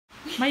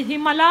May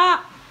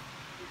himala.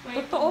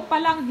 Totoo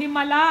palang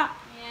himala.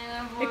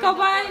 Ikaw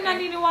ba ay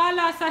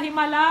naniniwala sa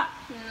himala?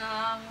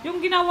 Yung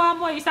ginawa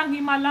mo ay isang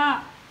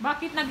himala.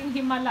 Bakit naging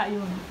himala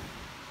yun?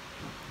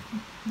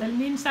 Dahil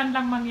minsan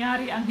lang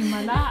mangyari ang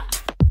himala.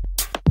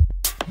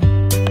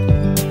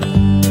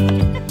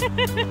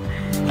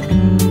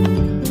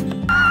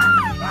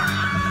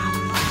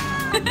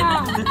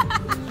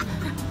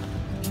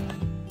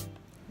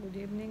 Good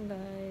evening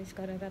guys,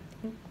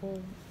 kararating ko.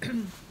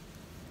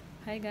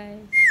 Hi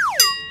guys,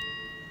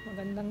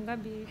 magandang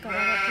gabi,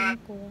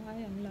 kararating ko.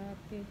 Ay, ang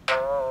lapit.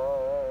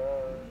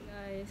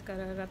 Guys,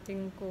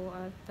 kararating ko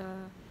at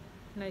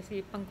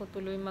naisipan ko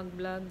tuloy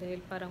mag-vlog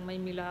dahil parang may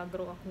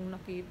milagro akong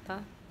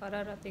nakita.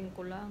 Kararating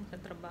ko lang sa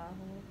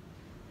trabaho.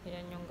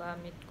 Ayan yung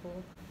gamit ko.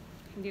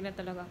 Hindi na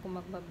talaga ako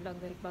mag-vlog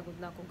dahil pagod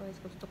na ako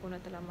guys. Gusto ko na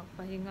talaga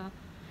magpahinga.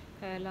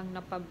 Kaya lang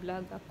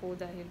napag-vlog ako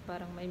dahil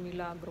parang may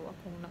milagro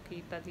akong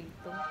nakita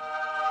dito.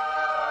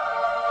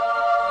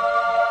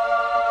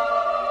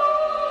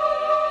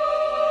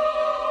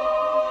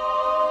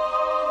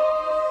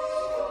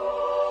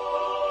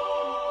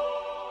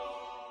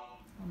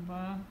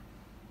 Aba,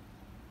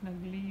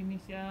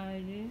 naglinis si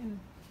Ayen.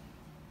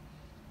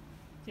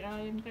 Si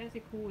Ayen kaya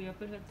si Kuya,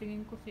 pero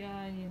tingin ko si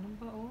Ayen. Ano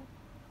ba oh?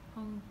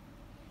 Ang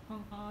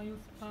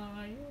ayos.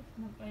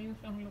 Nag-ayos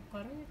ang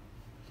lukaret.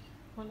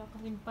 Wala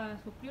kasing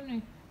pasok yun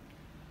eh.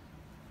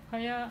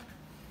 Kaya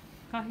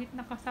kahit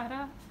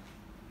nakasara,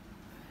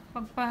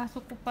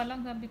 pagpasok ko pa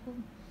lang sabi ko,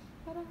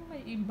 parang may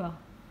iba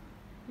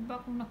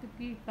akong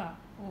nakikita.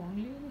 Oh, ang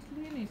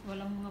linis.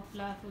 Walang mga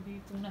plato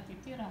dito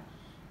natitira.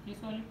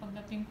 Usually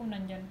pagdating ko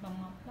nandyan pa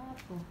mga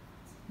plato.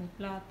 May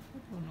plato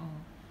ko no.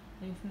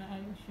 Ayos na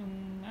ayos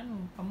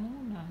yung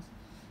pamunas.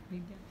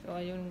 So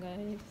ayun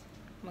guys,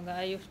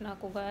 mag-aayos na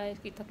ako guys.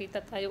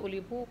 Kita-kita tayo uli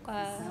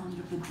bukas.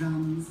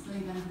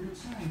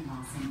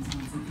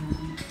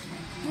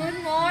 Good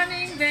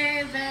morning,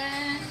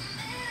 baby.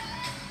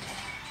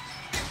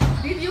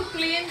 Did you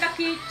clean the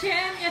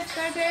kitchen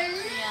yesterday?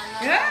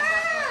 Yeah,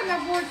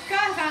 na-board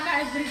ka.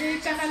 Sana everyday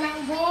ka na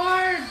lang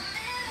board.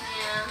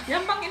 Yeah.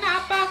 Yan bang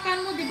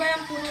inaapakan mo? Di ba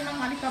yung puno ng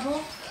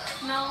alikabok?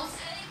 No.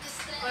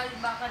 Well,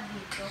 baka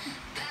dito.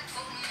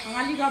 Ang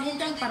alikabok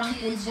yan, parang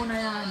pulbo na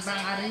yan.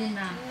 Parang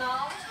arena.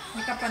 No.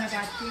 Hindi ka pa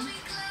nag-ating.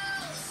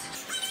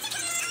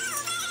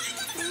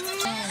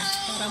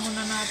 Para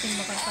muna natin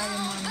baka tayo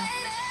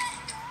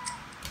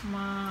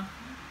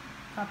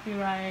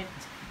ma-copyright.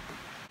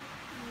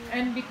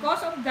 And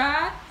because of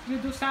that,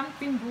 you do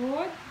something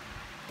good,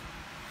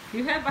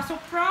 you have a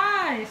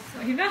surprise.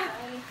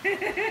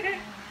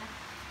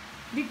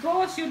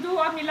 Because you do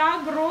a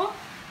milagro,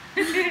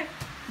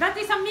 that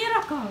is a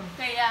miracle.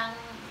 Kaya,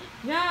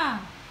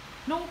 yeah.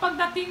 Nung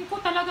pagdating ko,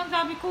 talagang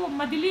sabi ko,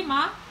 madilim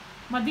ha?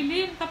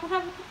 Madilim. Tapos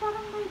sabi ko,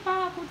 parang may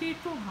bago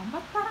dito ha?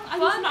 Ba't parang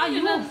ayos na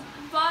ayos?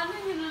 Paano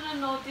nyo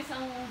na-notice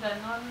ang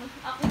ganon?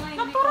 Ako nga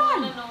hindi ko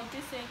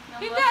na-notice eh.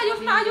 Hindi, ayos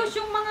na ayos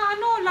yung mga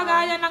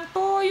lagayan ng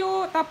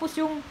toyo. Tapos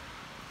yung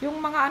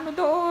mga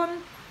doon.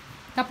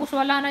 Tapos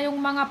wala na yung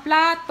mga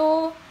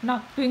plato. Na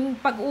tuwing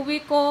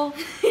pag-uwi ko,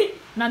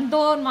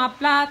 nandun, mga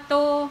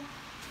plato.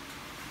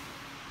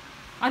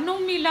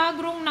 Anong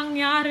milagrong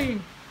nangyari?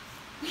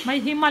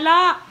 May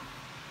himala.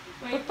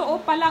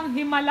 Totoo palang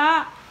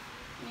himala.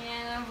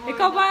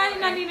 Ikaw ba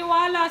ay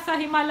naniniwala sa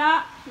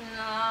himala?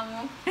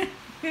 No.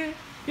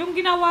 Yung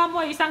ginawa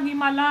mo ay isang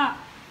himala.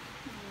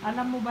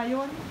 Alam mo ba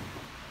yun?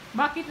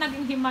 Bakit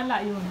naging himala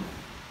yun?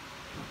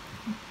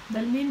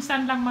 Dahil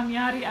minsan lang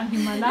mangyari ang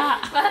himala.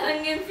 Parang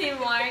yun si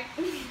Mark.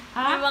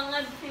 Ha? Di ba nga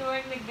si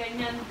Mark na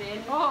ganyan din?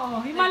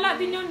 Oo, himala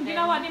din yun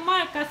ginawa ni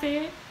Mark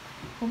kasi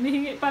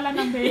humihingi pala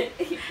ng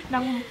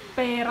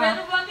pera.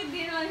 Pero bakit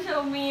di naman siya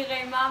humingi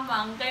kay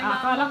Mamang? Kay Mamang.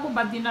 Akala ko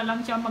ba di na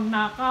lang siya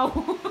magnakaw?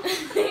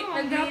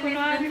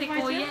 Naglinis din si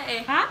Kuya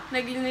eh. Ha?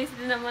 Naglinis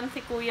din naman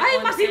si Kuya. Ay,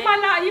 mas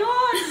himala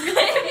yun!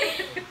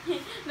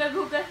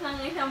 Naghugas ng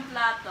isang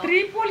plato.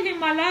 Triple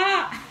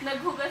himala!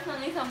 Naghugas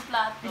ng isang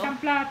plato. Isang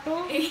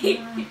plato?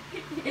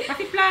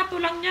 Kasi plato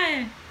lang niya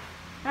eh.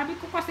 Sabi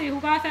ko kasi,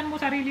 hugasan mo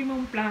sarili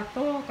mong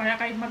plato. Kaya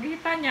kahit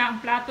makita niya, ang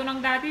plato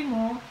ng daddy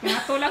mo,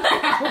 plato lang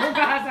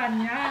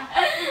hugasan niya.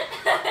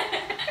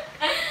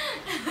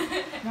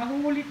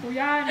 Nahuli ko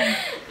yan.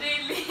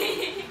 Really?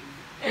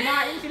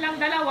 Kumain silang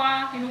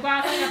dalawa,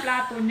 hinugasan niya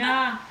plato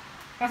niya.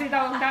 Kasi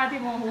daw ang daddy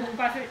mo,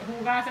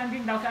 hugasan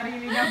din daw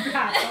sarili niyang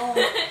plato.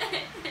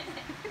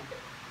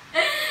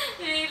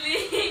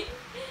 Really?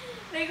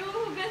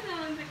 Naghuhugas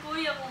naman si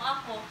Kuya kung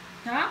ako.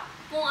 Ha?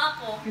 Kung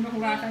ako.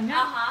 Hinuhugasan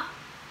niya? Aha.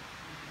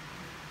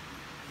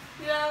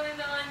 Grabe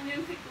naman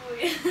yun si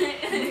Kuya.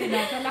 Hindi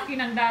daw, sa laki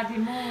ng daddy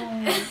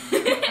mo.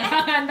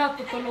 Kailangan daw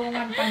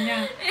tutulungan pa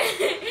niya.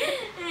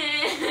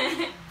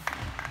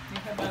 You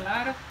have a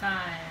lot of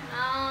time.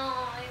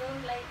 No, I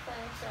don't like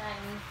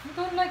sunshine. You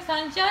don't like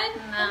sunshine?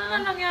 No.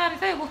 Ano na nangyari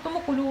sa'yo? Gusto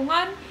mo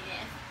kulungan?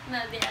 Yes.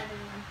 No, the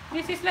other one.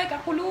 This is like a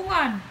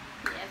kulungan.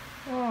 Yes.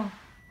 Oh.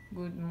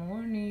 Good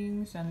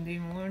morning, Sunday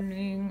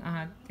morning.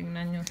 At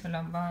tingnan nyo sa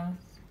labas.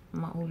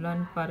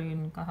 Maulan pa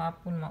rin.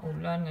 Kahapon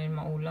maulan, ngayon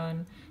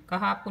maulan.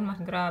 Kahapon mas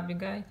grabe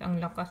guys,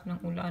 ang lakas ng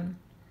ulan.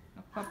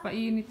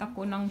 Papainit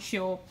ako ng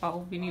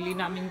siopaw. Binili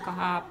namin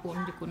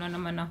kahapon. Hindi ko na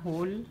naman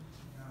na-haul.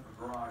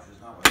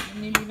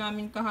 Binili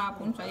namin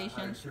kahapon sa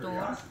Asian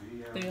store.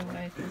 Ito yung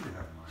guys.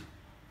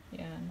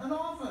 Yan.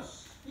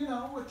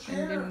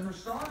 And then,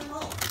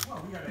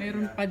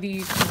 meron pa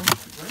dito.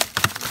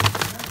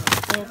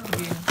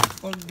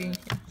 Pork din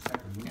siya.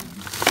 Yan.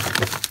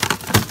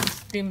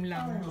 Steam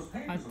lang.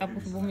 At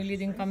tapos bumili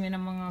din kami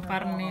ng mga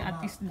karne at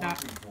isda.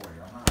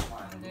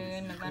 And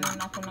then, nag-ano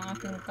na ako ng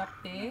aking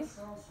kape.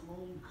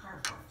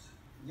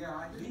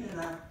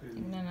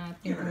 Tingnan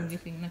natin kung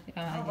gising na si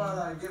Ayen.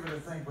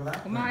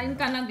 Kumain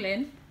ka na,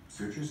 Glenn?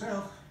 Suit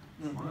yourself.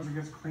 As long as it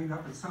gets cleaned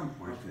up at some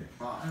point.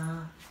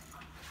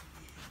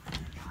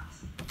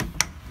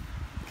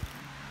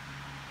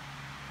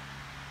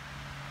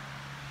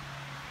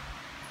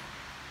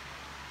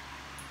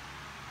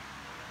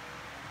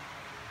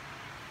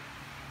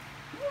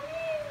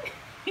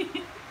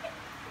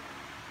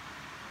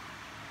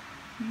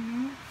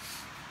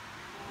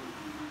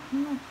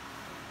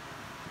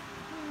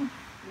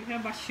 We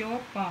have a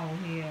siopaw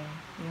here.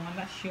 Yung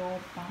ala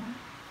siopaw.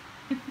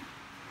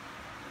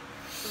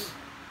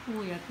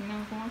 Kuya,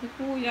 tingnan ko nga si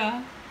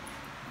Kuya.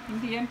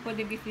 Hindi yan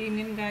pwede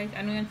gisingin, guys.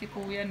 Ano yan si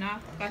Kuya,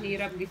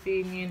 nakakahirap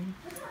gisingin.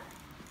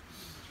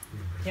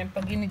 Yan,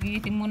 pag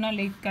ginigising mo na,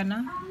 late ka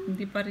na.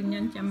 Hindi pa rin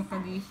yan siya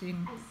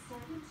makagising.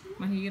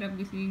 Mahirap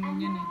gisingin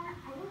yan eh.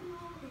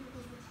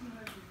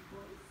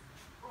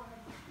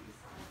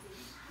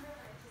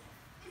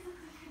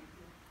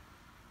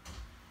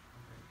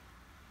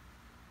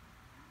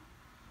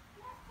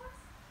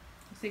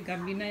 Kasi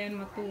gabi na yan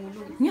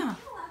matulog. Nya!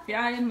 Si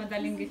Ayen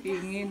madaling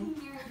gisingin.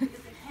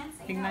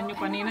 Tingnan nyo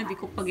kanina, di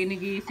ko pa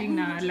ginigising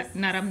na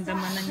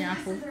naramdaman na niya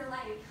ako.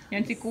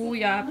 Yan si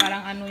Kuya,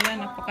 parang ano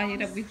yan,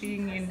 napakahirap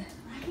gisingin.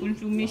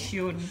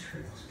 Konsumisyon.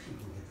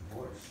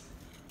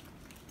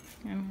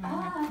 Yan mga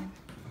natin.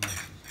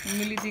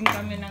 Umili din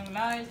kami ng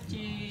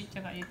lychee,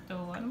 tsaka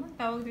ito. Ano man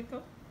tawag dito?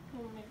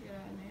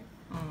 Pomegranate.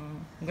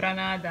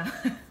 Granada.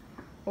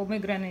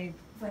 Pomegranate.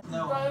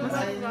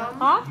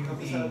 Ha?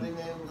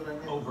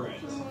 Over it.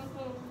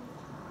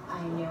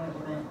 I knew what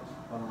you meant.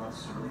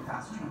 Really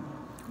fast jump.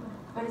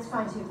 But it's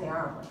fine too if they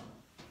are.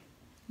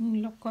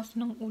 Ang lakas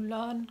ng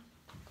ulan.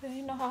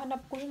 Kaya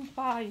hinahanap ko yung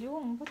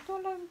payong. Ba't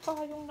wala yung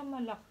payong na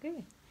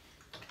malaki?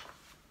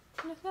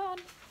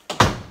 Nasaan?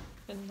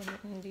 Sandali,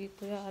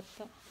 nandito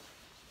yata.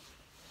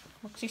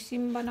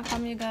 Magsisimba na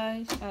kami,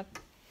 guys. At,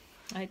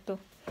 ito.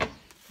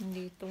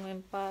 Nandito nga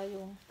yung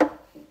payong.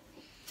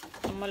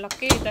 Ang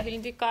malaki dahil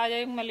hindi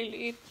kaya yung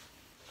maliliit.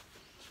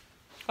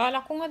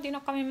 Kala ko nga di na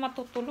kami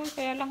matutuloy.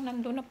 Kaya lang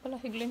nandun na pala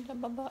higling sa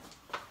baba.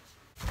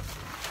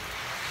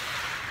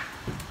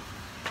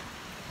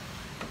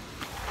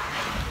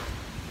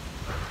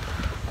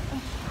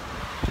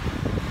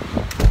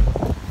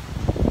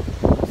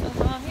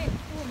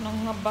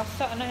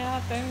 Basa na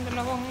yata yung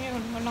dalawang yun.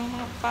 Walang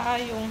mga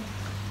payong.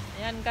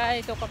 Ayan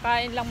guys, so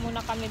kakain lang muna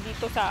kami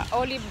dito sa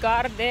Olive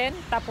Garden.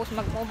 Tapos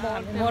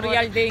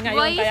mag-Memorial Day ngayon.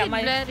 Why is Kaya it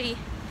blurry?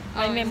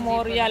 may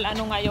memorial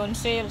ngayon,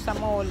 sale sa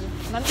mall.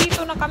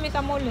 Nandito na kami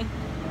sa mall eh.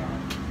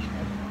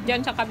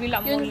 Diyan sa kabila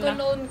mall Yung na.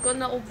 cologne ko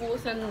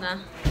naubusan na.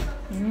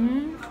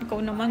 Ikaw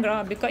naman,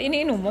 grabe ka.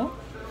 Iniinom mo?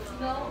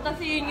 No,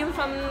 kasi yun yung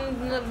from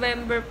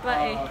November pa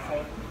eh.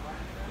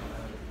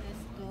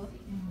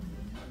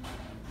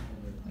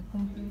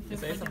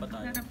 Isa-isa ba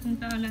tayo? Harap ng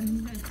talan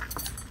nila.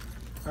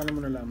 Paano mo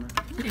nalaman?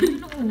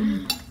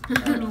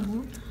 Ano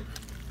mo?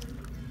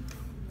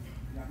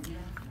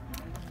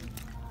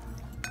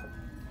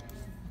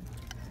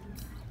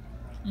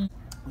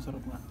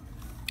 Masarap nga.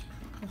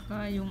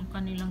 Saka yung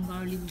kanilang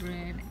garlic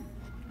bread.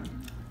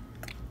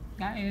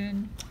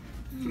 Kain.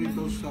 3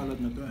 toast salad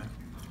na to eh.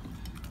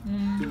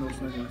 Tinos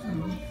na nila.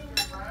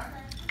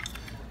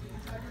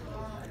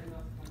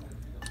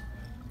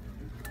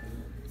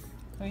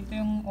 So ito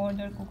yung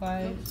order ko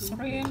guys.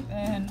 Shrimp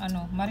and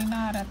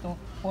marinara to,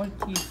 pork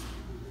cheese.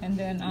 And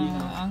then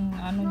ang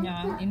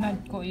niya,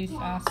 inad ko is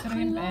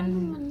shrimp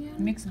and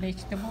mixed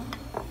vegetable.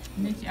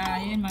 And then si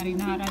Ayen,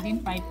 marinara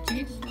din, 5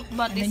 cheese.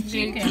 But and it's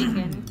grilled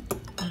chicken.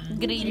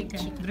 Grilled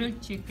chicken.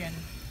 Grilled chicken.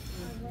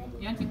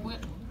 Yan si Kuya.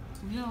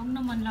 Kuya, huwag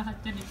naman lahat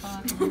yan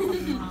ipatong.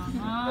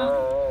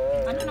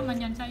 Ano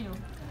naman yan sa'yo?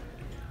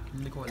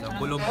 Hindi ko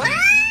alam. Bulog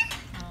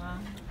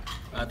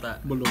ata.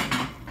 Bulog.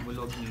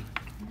 Bulog ni.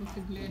 Si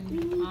Glenn.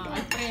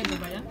 Alfredo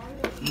ba yan?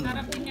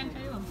 Sarap din yan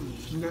sa'yo.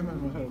 Hindi man,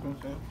 masarap yung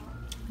sa'yo.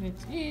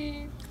 Let's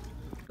eat.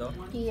 Ito?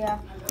 Yeah,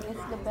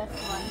 it's the best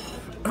one.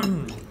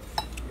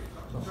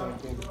 Masarap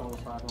yung pang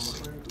parang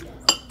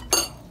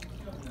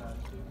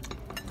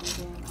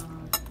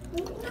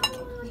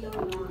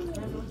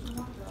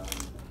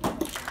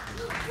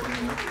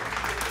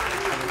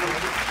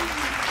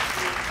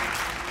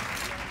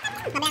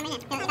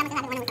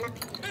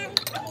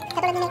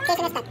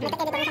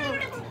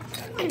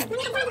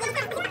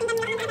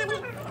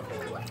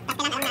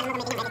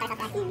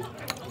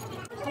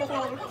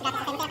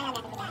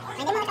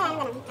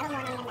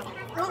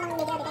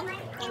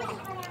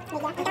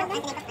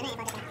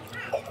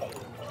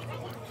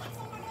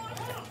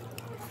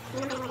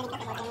Minum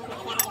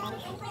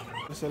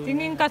sale.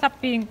 Tingin ka sa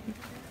pink.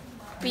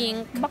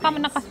 Pink. Baka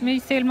may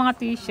sale mga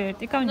t-shirt.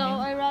 Ikaw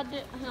No, niya. I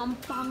rather, ang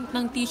pang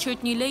ng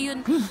t-shirt nila yun.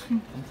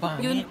 Ang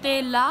pangit. Yung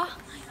tela.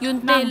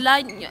 Yung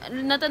tela.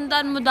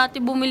 Natandaan mo dati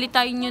bumili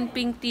tayo yung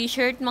pink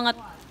t-shirt. Mga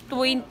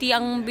 20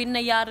 ang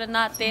binayaran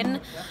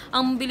natin.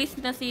 Ang bilis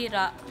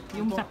nasira.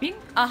 Yung sa pink?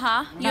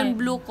 Aha, yung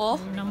blue ko.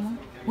 Tingnan mo.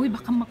 Uy,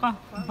 baka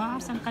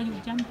makabasan kayo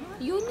dyan.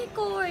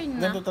 Unicorn.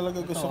 Ganito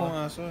talaga gusto kong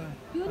aso eh.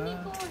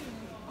 Unicorn.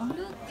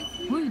 Look.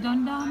 Uy,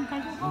 dandahan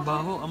kayo. Ang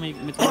baho. May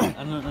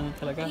ano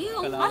talaga?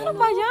 Ew, Ano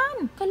ba yan?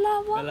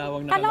 Kalawang.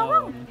 Kalawang na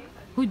Kalawang.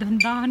 kalawang. Uy,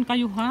 dandahan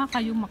kayo ha.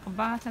 Kayo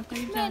makabasa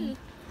kayo dyan.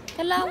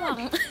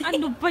 Kalawang.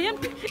 Ano ba yan?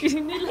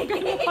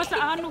 Inilagay mo pa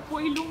sa ano ko,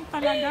 ilong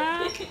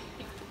talaga.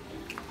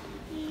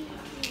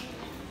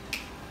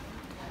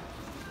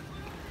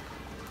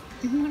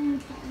 Tingnan mo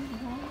ito.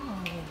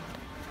 Wow.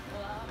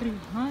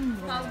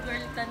 300.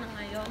 Cowgirl ka na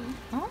ngayon.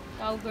 Ha?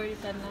 Cowgirl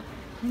ka na.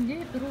 Hindi,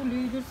 pero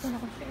leader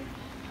talaga siya.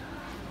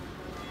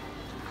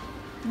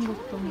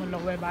 Gusto mo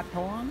Louis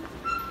Vuitton?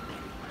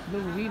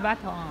 Louis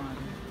Vuitton.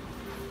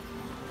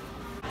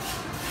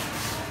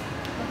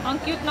 Ang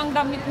cute ng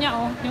damit niya,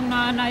 oh. Yung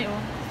nanay,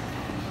 oh.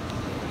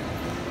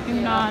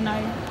 Yung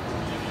nanay.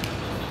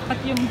 At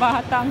yung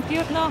bata. Ang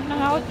cute, no?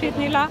 Ng outfit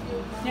nila.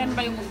 Yan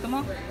ba yung gusto mo?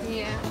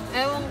 Yeah.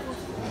 Ewan ko.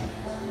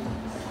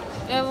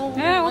 Ewan ko.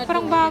 Eh, oh,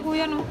 parang bago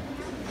yan, oh.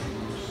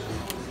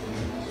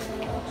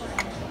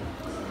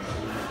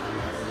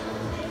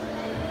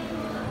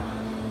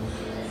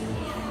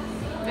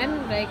 I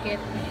don't like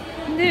it.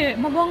 Hindi,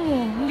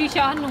 mabango. Hindi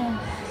siya ano.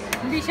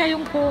 Hindi siya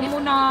yung kumo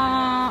na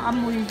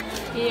amoy.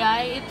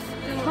 Yeah, it's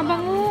too...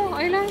 Mabango.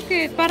 I like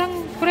it. Parang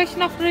fresh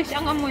na fresh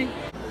ang amoy.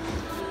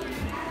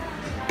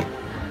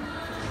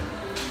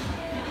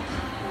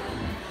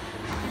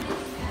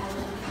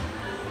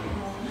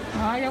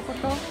 Ayaw ko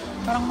to.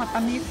 Parang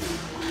matamis.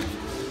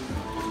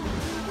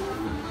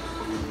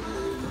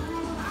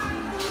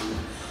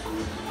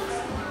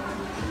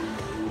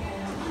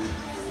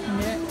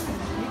 Hindi.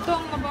 Ito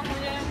ang mabango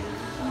yan.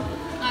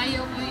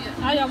 Ayaw mo yun.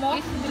 Ayaw mo?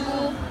 It's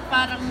blue.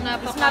 Parang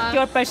It's not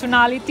your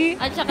personality.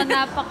 At saka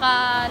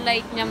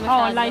napaka-light niya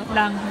masyado. Oh, light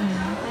lang.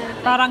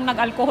 Parang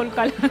nag-alcohol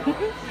ka lang.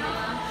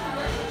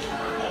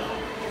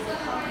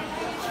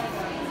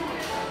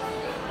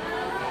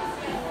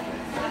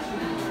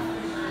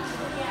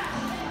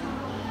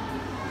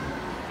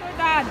 Your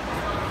dad.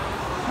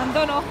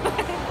 Nandun, oh.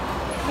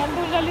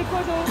 Nandun sa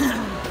likod, oh.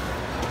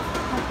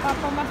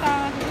 Magpapamata.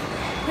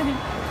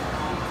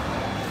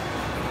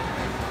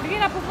 Sige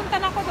na, pupunta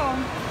na ako doon.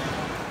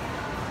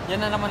 Yan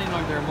na naman in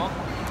order mo?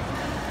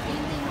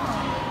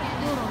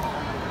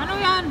 Ano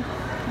yan?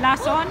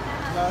 Lason?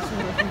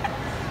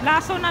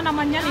 Lason na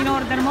naman yan,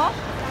 in-order mo?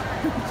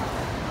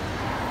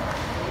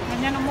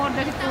 Ganyan ang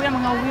order si Kuya,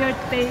 mga weird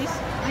taste.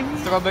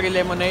 Strawberry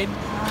lemonade?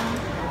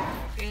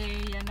 Okay,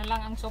 yan na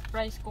lang ang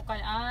surprise ko kay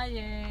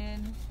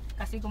Ayen.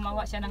 Kasi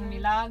gumawa siya ng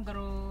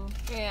milagro.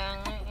 Kaya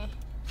nga eh.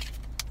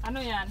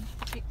 Ano yan?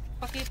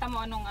 Pakita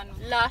mo anong ano.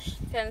 Lush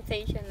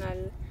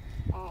Sensational.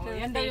 Oh,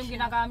 yan daw yung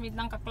ginagamit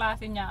ng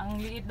kaklase niya. Ang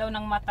liit daw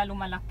ng mata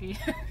lumalaki.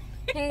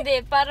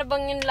 Hindi, para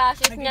bang yung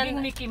lashes niya.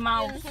 Nagiging Mickey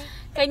Mouse.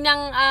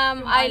 Kanyang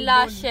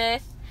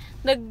eyelashes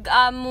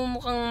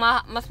nagmumukhang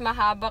mas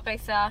mahaba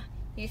kaysa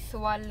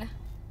usual.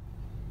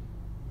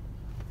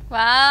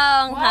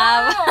 Wow, ang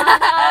haba.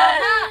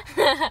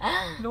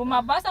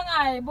 Lumabas ang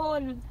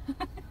eyeball.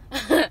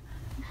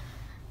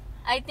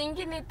 I think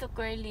you need to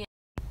curl it.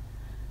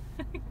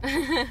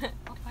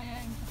 Kaya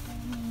yung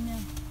kakainin niya.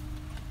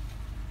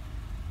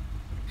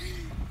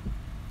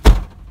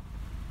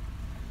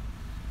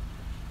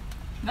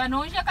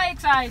 Ganon siya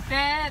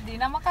ka-excited. Di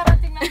na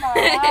makarating ng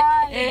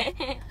bahay.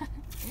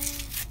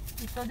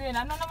 Ito din.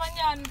 Ano naman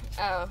yan?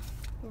 Oh,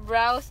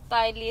 brow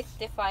stylist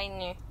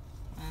definer.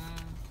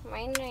 Ah,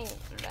 Minor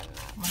lang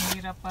na.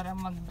 mahirap para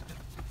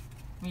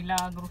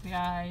milagro si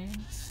Ayen.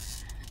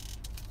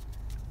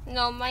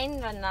 No, mine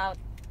run out.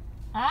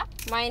 Ha?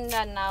 Mine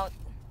run out.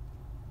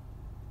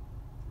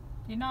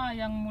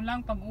 Tinayang mo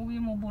lang. Pag uwi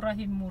mo,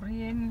 burahin mo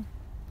rin.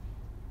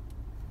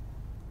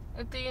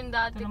 Ito yung Ito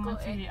dati ko naman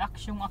eh. si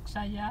Aksyong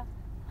Aksaya.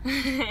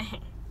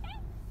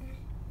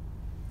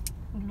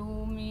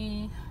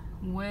 Gloomy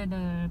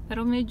weather.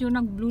 Pero medyo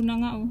nag-blue na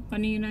nga, oh.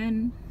 Kanina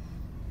yan.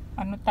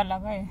 Ano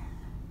talaga eh.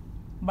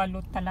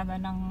 Balot talaga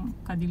ng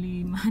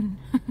kadiliman.